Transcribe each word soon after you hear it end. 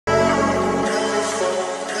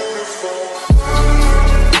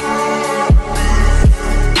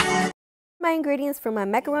my ingredients for my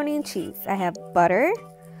macaroni and cheese. I have butter,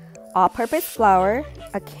 all-purpose flour,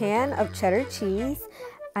 a can of cheddar cheese.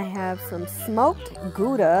 I have some smoked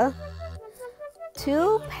Gouda,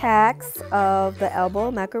 2 packs of the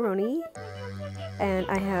elbow macaroni, and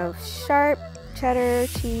I have sharp cheddar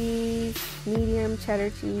cheese, medium cheddar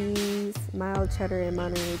cheese, mild cheddar and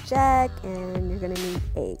Monterey Jack, and you're gonna need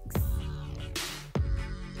eggs.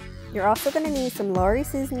 You're also gonna need some Lorry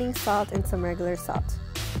seasoning salt and some regular salt.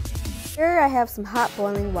 Here I have some hot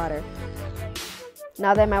boiling water.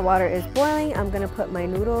 Now that my water is boiling, I'm gonna put my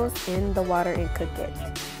noodles in the water and cook it.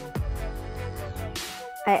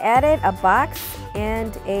 I added a box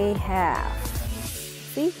and a half.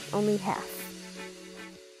 See, only half.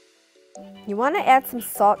 You want to add some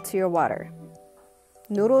salt to your water.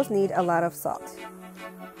 Noodles need a lot of salt.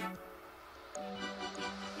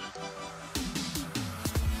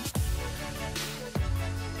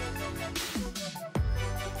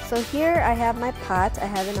 So here I have my pot. I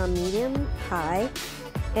have it on medium high,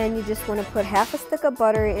 and you just want to put half a stick of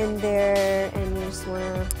butter in there, and you just want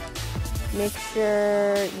to make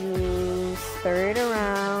sure you stir it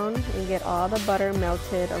around and get all the butter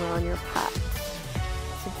melted around your pot.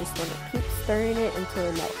 So just want to keep stirring it until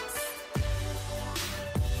it melts.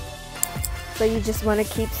 So you just want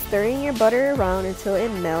to keep stirring your butter around until it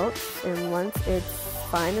melts, and once it's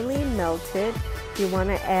finally melted, you want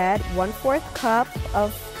to add 1/4 cup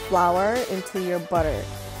of flour into your butter.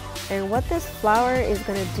 And what this flour is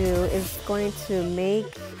going to do is going to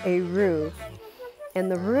make a roux.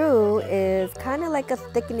 And the roux is kind of like a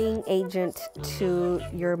thickening agent to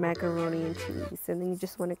your macaroni and cheese. And then you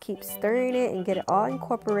just want to keep stirring it and get it all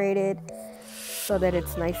incorporated so that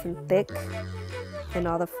it's nice and thick and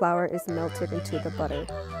all the flour is melted into the butter.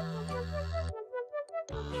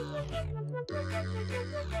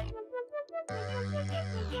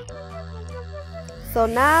 So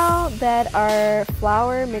now that our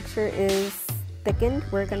flour mixture is thickened,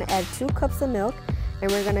 we're going to add 2 cups of milk. And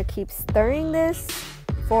we're gonna keep stirring this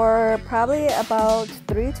for probably about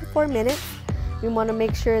 3 to 4 minutes. We wanna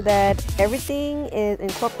make sure that everything is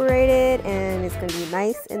incorporated and it's gonna be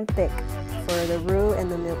nice and thick for the roux and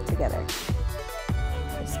the milk together.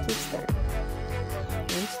 Just keep stirring.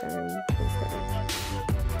 And stirring, and stirring.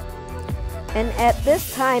 And at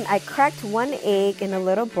this time, I cracked 1 egg in a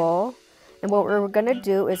little bowl. And what we're gonna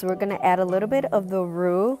do is we're gonna add a little bit of the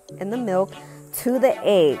roux and the milk to the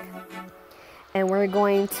egg. And we're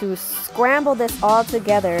going to scramble this all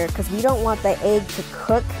together because we don't want the egg to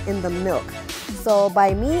cook in the milk. So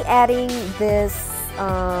by me adding this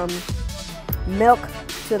milk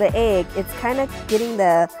to the egg, it's kind of getting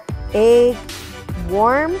the egg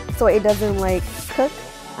warm so it doesn't like cook.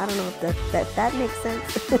 I don't know if that makes sense.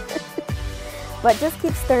 But just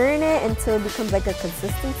keep stirring it until it becomes like a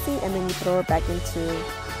consistency, and then you throw it back into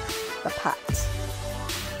the pot.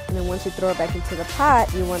 And then once you throw it back into the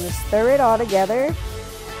pot, you want to stir it all together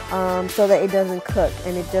so that it doesn't cook,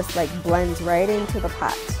 and it just like blends right into the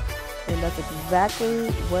pot. And that's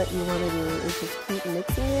exactly what you want to do, is just keep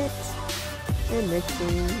mixing it and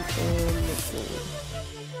mixing and mixing.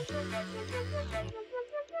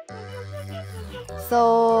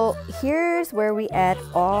 So here's where we add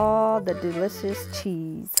all the delicious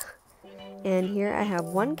cheese. And here I have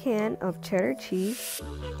 1 can of cheddar cheese.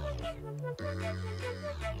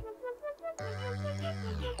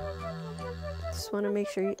 Just want to make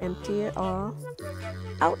sure you empty it all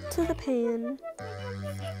out to the pan.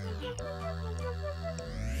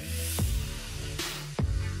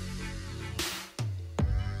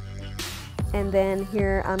 And then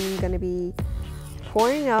here I'm going to be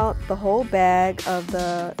pouring out the whole bag of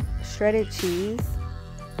the shredded cheese.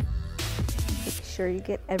 Make sure you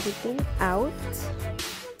get everything out.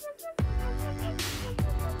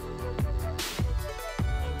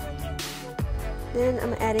 Then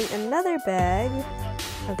I'm adding another bag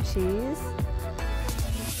of cheese,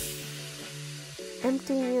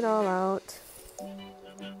 emptying it all out.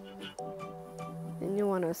 And you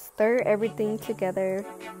want to stir everything together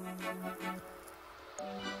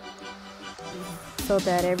so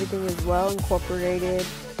that everything is well incorporated,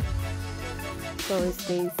 so it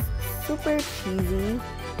stays super cheesy.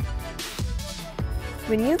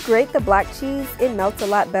 When you grate the black cheese, it melts a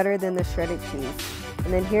lot better than the shredded cheese.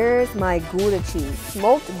 And then here's my Gouda cheese.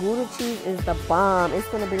 Smoked Gouda cheese is the bomb. It's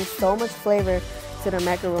going to bring so much flavor to the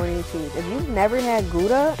macaroni and cheese. If you've never had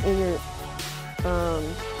Gouda in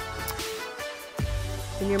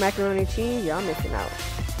your macaroni and cheese, y'all missing out.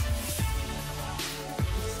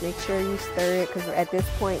 Just make sure you stir it, because at this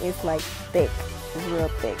point it's like thick. It's real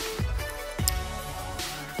thick.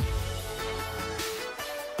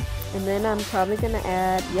 And then I'm probably going to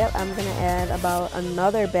add, I'm going to add about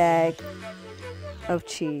another bag of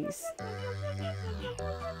cheese.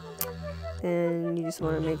 Then you just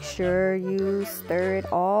want to make sure you stir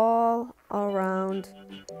it all around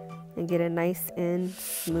and get it nice and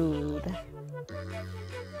smooth.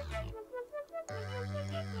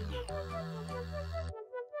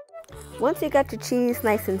 Once you got your cheese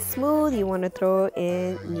nice and smooth, you want to throw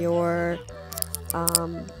in your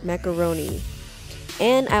macaroni.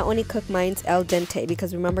 And I only cook mine's al dente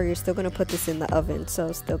because remember, you're still going to put this in the oven, so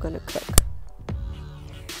it's still going to cook.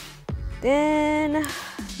 Then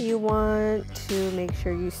you want to make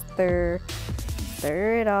sure you stir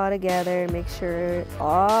it all together. Make sure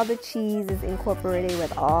all the cheese is incorporated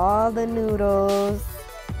with all the noodles.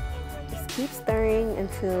 Just keep stirring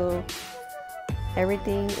until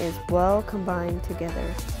everything is well combined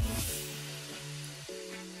together.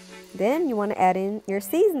 Then you want to add in your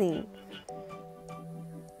seasoning.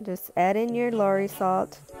 Just add in your Lorry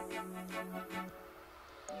salt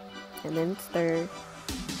and then stir.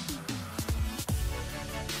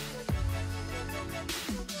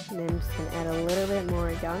 And then I'm just going to add a little bit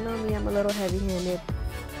more. Y'all know me, I'm a little heavy-handed.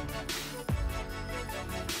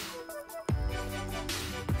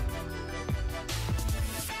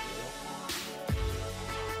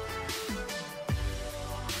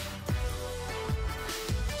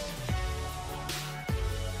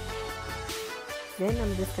 Then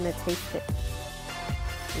I'm just going to taste it.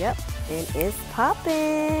 Yep, and it's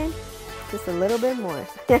popping. Just a little bit more.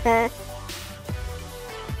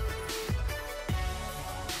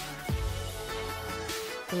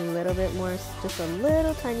 A little bit more, just a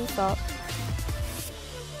little tiny salt,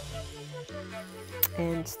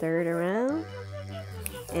 and stir it around,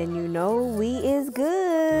 and you know we is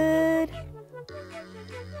good.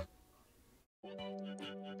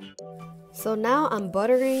 So now I'm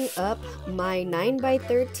buttering up my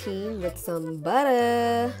 9x13 with some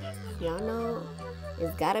butter. Y'all know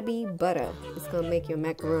it's gotta be butter. It's gonna make your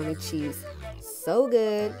macaroni cheese so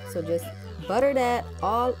good. So just butter that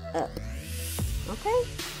all up. Okay.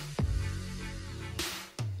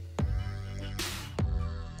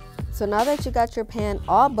 So now that you got your pan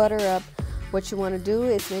all butter up, what you want to do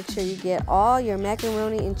is make sure you get all your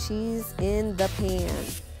macaroni and cheese in the pan.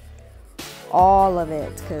 All of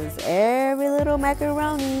it, because every little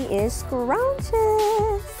macaroni is scrumptious.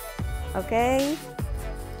 Okay?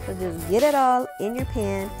 So just get it all in your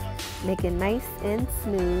pan, make it nice and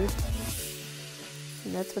smooth.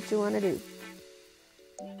 And that's what you want to do.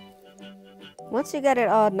 Once you got it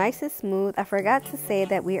all nice and smooth, I forgot to say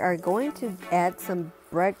that we are going to add some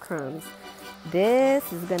breadcrumbs. This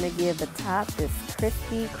is going to give the top this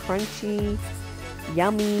crispy, crunchy,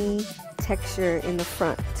 yummy texture in the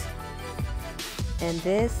front. And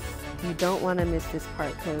this, you don't want to miss this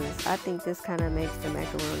part because I think this kind of makes the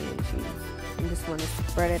macaroni and cheese. You just want to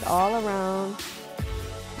spread it all around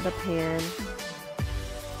the pan.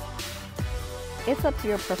 It's up to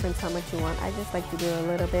your preference how much you want. I just like to do a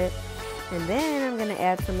little bit. And then I'm going to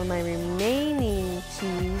add some of my remaining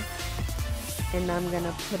cheese, and I'm going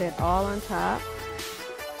to put it all on top.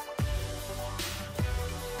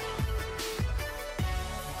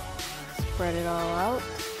 Spread it all out.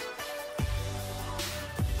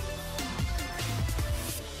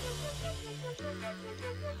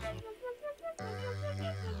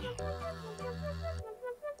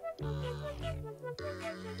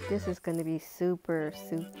 This is going to be super,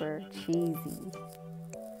 super cheesy.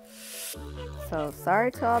 So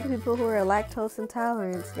sorry to all the people who are lactose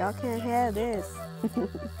intolerant. Y'all can't have this.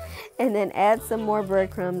 And then add some more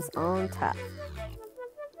breadcrumbs on top.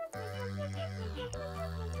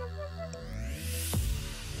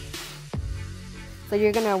 So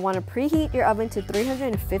you're going to want to preheat your oven to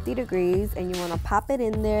 350 degrees and you want to pop it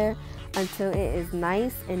in there until it is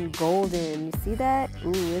nice and golden. You see that?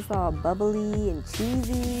 Ooh, it's all bubbly and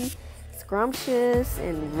cheesy, scrumptious,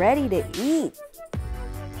 and ready to eat.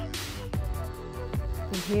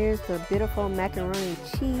 And here's the beautiful macaroni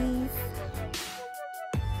cheese.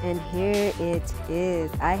 And here it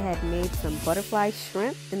is. I had made some butterfly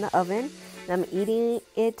shrimp in the oven. And I'm eating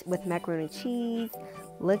it with macaroni cheese.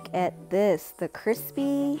 Look at this. The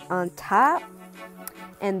crispy on top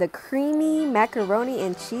and the creamy macaroni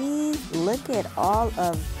and cheese. Look at all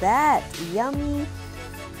of that. Yummy,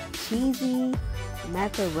 cheesy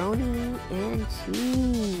macaroni and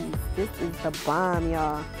cheese. This is the bomb,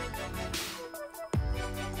 y'all.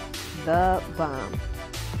 The bomb.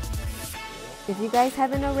 If you guys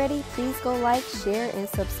haven't already, please go like, share, and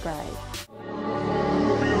subscribe.